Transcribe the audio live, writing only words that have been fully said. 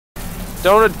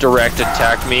Don't direct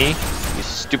attack me, you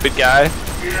stupid guy.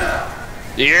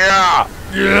 Yeah!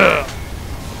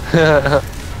 Yeah!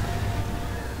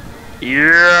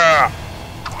 Yeah!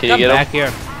 Can you get him?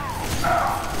 Here.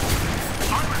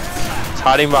 It's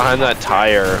hiding behind that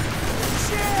tire.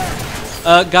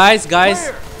 Guys.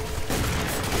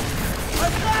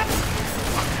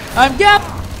 I'm Gap!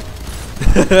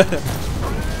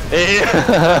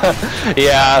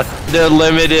 Yeah, the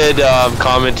limited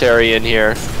commentary in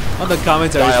here. On the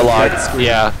commentary. Dialogue.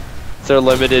 Yeah, it's their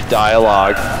limited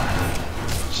dialogue.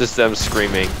 It's just them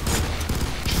screaming.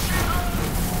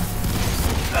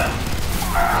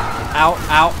 Ow,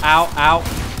 ow, ow, ow.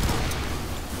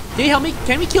 Can you help me?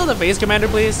 Can we kill the base commander,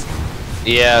 please?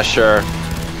 Yeah, sure.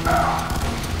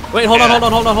 Wait, hold on.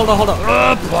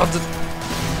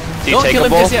 Don't kill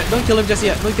him just yet. Don't kill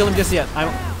him just yet.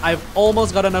 I've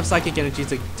almost got enough psychic energy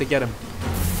to get him.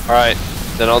 Alright,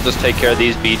 then I'll just take care of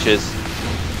these beaches.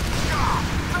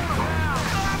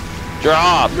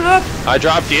 Drop! I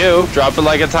dropped you. Drop it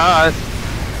like it's hot.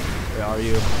 Where are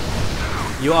you?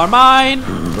 You are mine!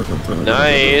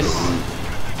 Nice.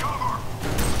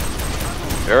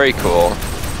 Very cool.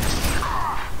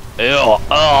 Ew.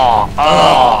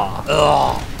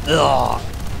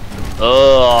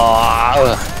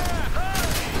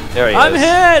 There he I'm is.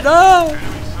 hit! Oh!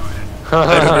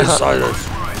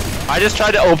 I just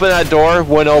tried to open that door,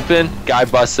 wouldn't open, guy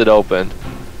busted open.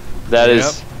 That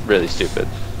is really stupid.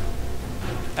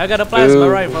 I got a plasma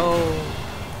rifle.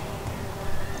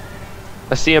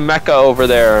 I see a mecha over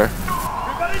there.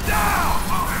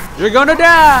 You're gonna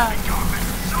die!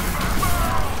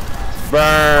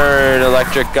 Burn,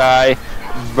 electric guy.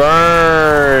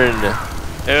 Burn.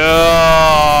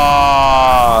 Ugh.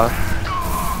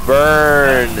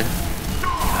 Burn.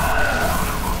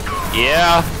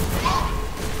 Yeah.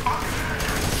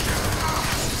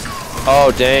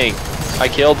 Oh, dang. I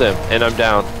killed him, and I'm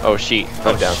down. Oh, sheet.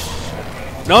 I'm down.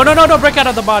 No, break out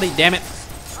of the body, damn it.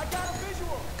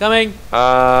 Coming.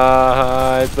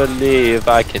 I believe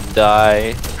I can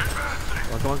die.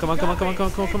 Come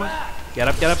on. Get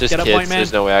up, Just get up, kids, point man.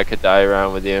 there's no way I could die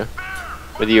around with you.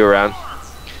 With you around.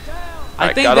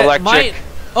 I think got that electric. might...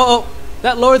 Oh,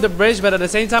 that lowered the bridge, but at the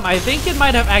same time, I think it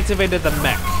might have activated the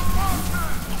mech.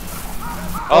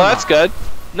 Oh, that's good.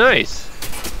 Nice.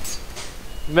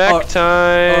 Mech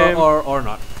time. Or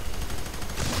not.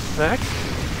 Mech?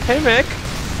 Hey, Mech.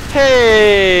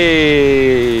 Hey.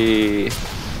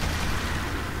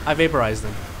 I vaporized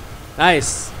them.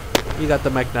 Nice. You got the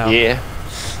mech now. Yeah.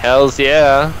 Hells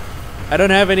yeah. I don't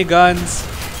have any guns.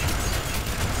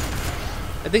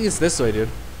 I think it's this way, dude.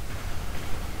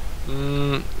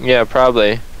 Yeah,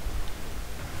 probably.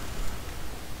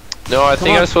 No, I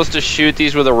think I'm supposed to shoot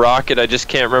these with a rocket. I just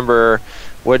can't remember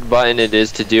what button it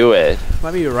is to do it.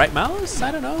 Might be your right mouse?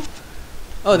 I don't know.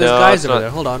 Oh, there's guys over there.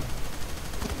 Hold on.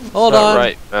 Hold on.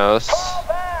 Right mouse. Fall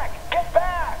back! Get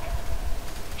back!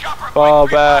 Fall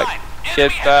back.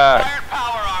 Get back.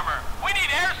 Power armor. We need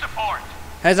air support.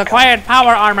 Has acquired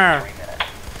power armor.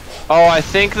 Oh, I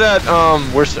think that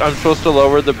I'm supposed to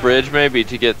lower the bridge maybe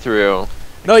to get through.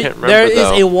 No, Can't there is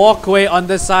remember, a walkway on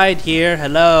the side here.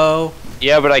 Hello.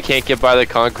 Yeah, but I can't get by the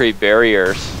concrete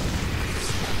barriers.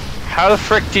 How the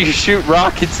frick do you shoot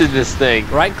rockets in this thing?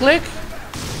 Right click?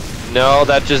 No,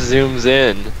 that just zooms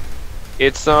in.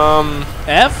 It's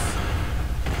F?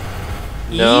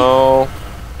 E? No.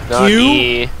 Not Q?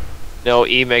 E. No,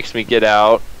 E makes me get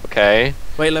out. Okay.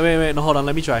 Wait, no, hold on,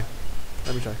 let me try.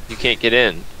 You can't get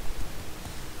in.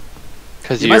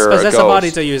 Cause You you're must possess a body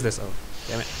ghost. to use this. Oh,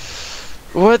 damn it.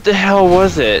 What the hell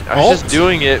was it? I was Alt? just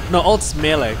doing it. No, alt's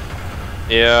melee.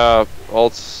 Yeah,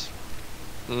 alts.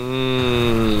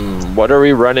 What are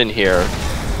we running here?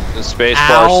 The space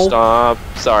bar stop.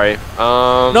 Sorry.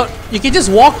 No, you can just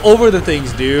walk over the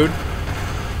things, dude.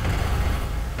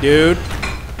 Dude.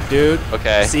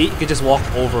 Okay. See, you can just walk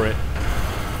over it.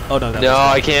 Oh no, No,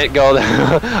 I can't go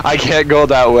that. I can't go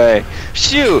that way.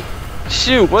 Shoot!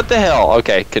 What the hell?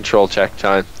 Okay, control check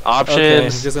time. Options. Okay,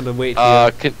 I'm just gonna wait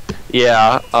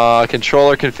here.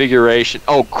 Controller configuration.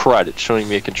 Oh crud! It's showing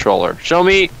me a controller. Show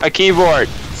me a keyboard.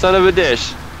 Son of a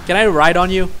dish. Can I ride on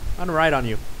you? I'm gonna ride on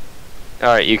you. All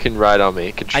right, you can ride on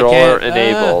me. Controller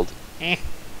enabled. Eh.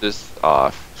 This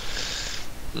off.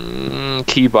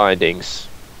 Key bindings.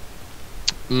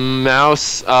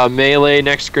 Mouse, melee,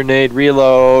 next grenade,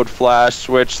 reload, flash,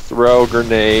 switch, throw,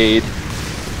 grenade,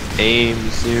 aim,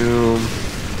 zoom.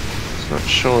 It's not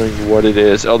showing what it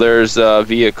is. Oh, there's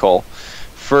vehicle.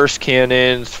 First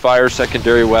cannons, fire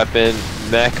secondary weapon,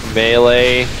 mech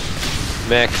melee,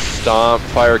 mech stomp,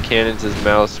 fire cannons is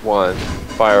mouse 1,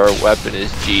 fire weapon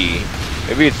is G.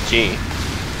 Maybe it's G.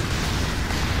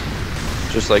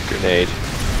 Just like grenade.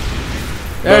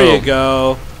 There you Boom.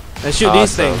 go. And shoot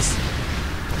these Awesome. things.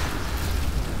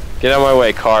 Get out of my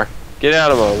way, car. Get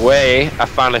out of my way. I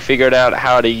finally figured out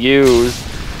how to use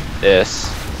this.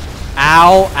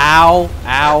 Ow, ow,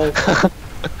 ow,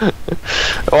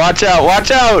 Watch out,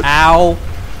 watch out! ow.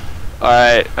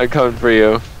 Alright, I'm coming for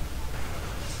you.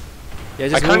 Yeah,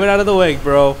 just I move can't- it out of the way,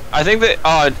 bro. I think that,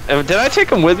 did I take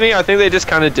them with me? I think they just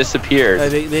kind of disappeared.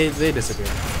 They disappear.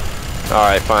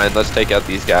 Alright, fine. Let's take out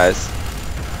these guys.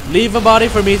 Leave a body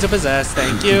for me to possess.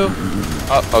 Thank you.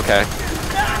 Oh, okay.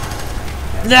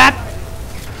 That.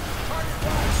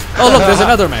 Oh look, there's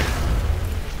another mech.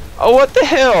 Oh, what the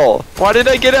hell? Why did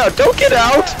I get out? Don't get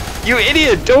out! You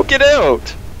idiot! Don't get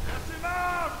out!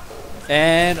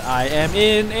 And I am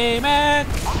in a mech.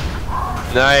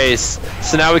 Nice.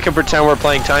 So now we can pretend we're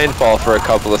playing Titanfall for a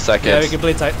couple of seconds. Yeah, we can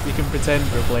play. We can pretend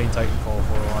we're playing Titanfall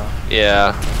for a while.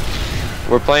 Yeah.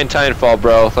 We're playing Titanfall,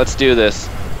 bro. Let's do this.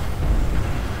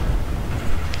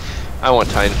 I want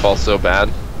Titanfall so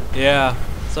bad. Yeah,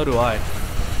 so do I.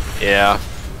 Yeah.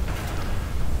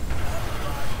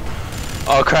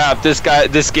 Oh crap, this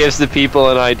gives the people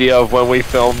an idea of when we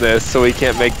film this, so we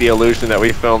can't make the illusion that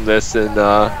we filmed this in,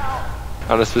 on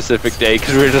a specific day,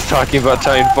 because we were just talking about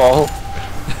Titanfall.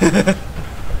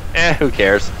 Who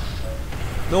cares?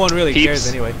 No one really Peeps. cares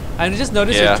anyway. I just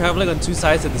noticed Yeah. you're traveling on two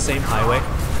sides of the same highway.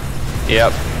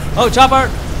 Yep. Oh, chopper!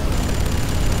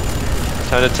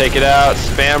 Time to take it out.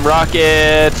 Spam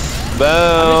rockets. I'm just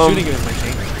Boom. shooting it with my chain.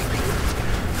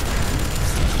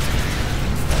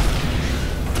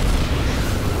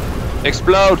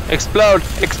 Explode, explode,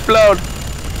 explode.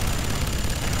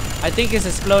 I think it's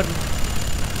exploding.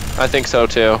 I think so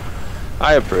too.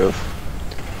 I approve.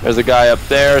 There's a guy up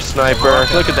there, sniper.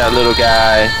 Look at that little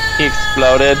guy. He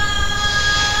exploded.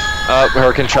 Oh,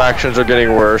 her contractions are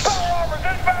getting worse.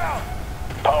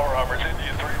 Power armor's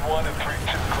India 3-1 and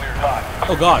 3-2 cleared hot.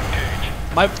 Oh god.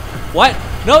 My what?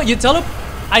 No,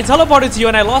 I teleported to you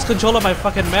and I lost control of my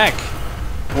fucking mech.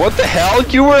 What the hell?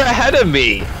 You were ahead of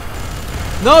me.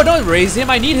 No, don't raise him.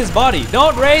 I need his body.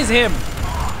 Don't raise him.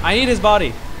 I need his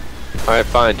body Alright,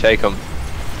 fine, take him.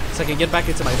 so I can get back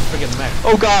into my friggin' mech.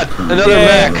 Oh god, another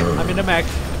Yeah, mech. I'm in a mech.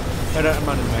 I'm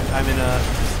not in a mech. I'm in a.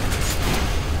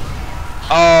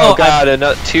 Oh, Oh, god,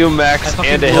 two I mechs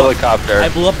fucking and a blew up- helicopter. I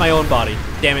blew up my own body.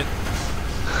 Damn it.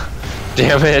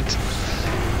 Damn it.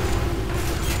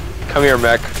 Come here,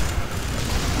 mech.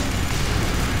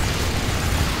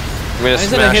 I'm gonna I'm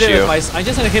just gonna smash hit it you. with my. I'm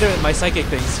just gonna hit it with my psychic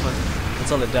things.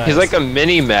 That's all it does. He's like a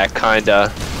mini mech,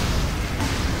 kinda.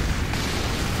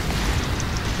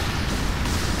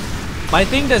 My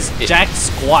thing does jack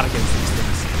squat against these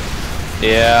things.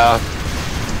 Yeah.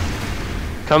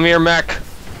 Come here, mech.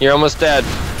 You're almost dead.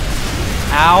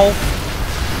 Ow.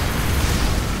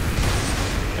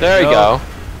 There you go.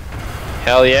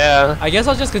 Hell yeah. I guess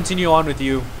I'll just continue on with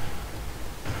you.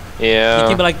 You Yeah.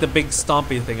 keep like the big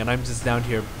stompy thing, and I'm just down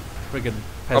here, friggin'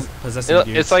 possessing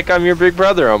dudes. It's like I'm your big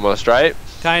brother almost, right?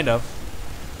 kind of.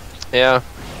 Yeah.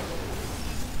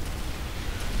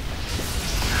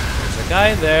 There's a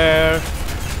guy there.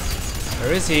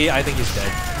 Where is he? I think he's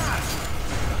dead.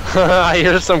 I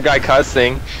hear some guy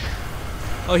cussing.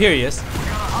 Oh, here he is.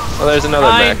 Oh, there's another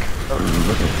Fine. mech.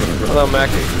 Hello, mech.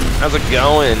 How's it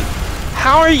going?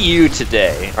 How are you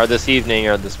today? Or this evening,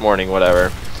 or this morning, whatever.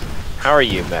 How are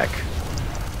you, mech?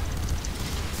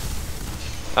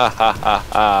 Ha ha ha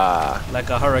ha. Like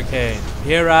a hurricane.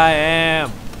 Here I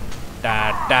am.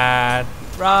 Da da.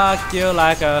 Rock you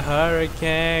like a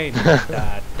hurricane.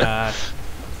 Da da.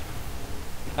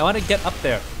 I want to get up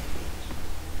there.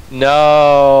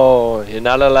 No, you're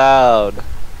not allowed.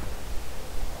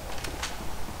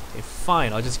 Okay,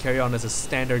 fine. I'll just carry on as a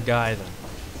standard guy then.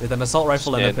 With an assault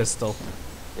rifle and a pistol.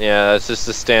 Yeah, it's just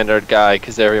a standard guy,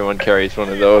 because everyone carries one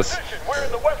of those. We're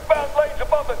in the westbound lanes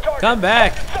above the target. Come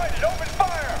back. Sighted, open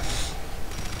fire.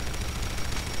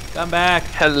 Come back.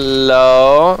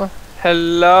 Hello?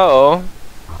 Hello?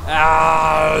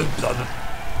 Ah.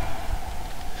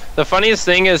 The funniest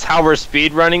thing is how we're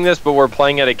speed running this, but we're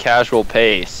playing at a casual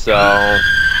pace, so...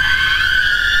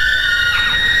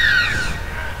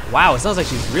 Wow, it sounds like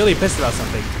she's really pissed about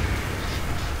something.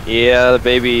 Yeah, the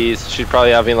baby's... She's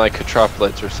probably having like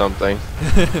quadruplets or something.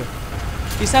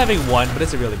 He's having one, but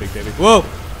it's a really big baby. Whoa!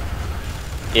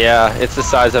 Yeah, it's the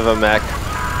size of a mech.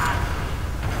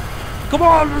 Come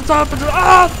on! Stop!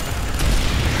 Ah!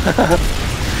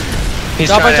 He's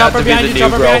Chopper, trying chopper to be behind the you! new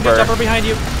Chopper behind you! Grover. Chopper behind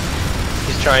you!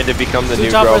 He's trying to become the Two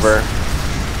new choppers. Grover.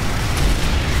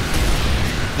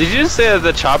 Did you just say that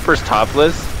the chopper's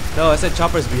topless? No, I said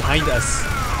chopper's behind us.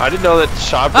 I didn't know that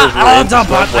choppers were into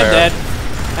Chopper! I'm swimwear. dead.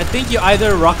 I think you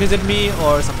either rocketed me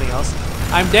or something else.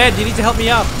 I'm dead. You need to help me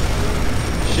up.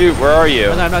 Shoot, where are you?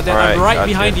 No, I'm not dead. All I'm right gotcha.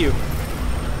 behind you.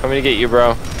 Coming to get you,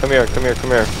 bro. Come here.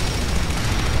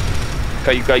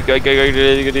 Got you.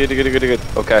 Good.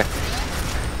 Okay.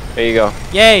 There you go.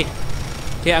 Yay.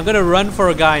 Okay, I'm gonna run for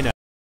a guy now.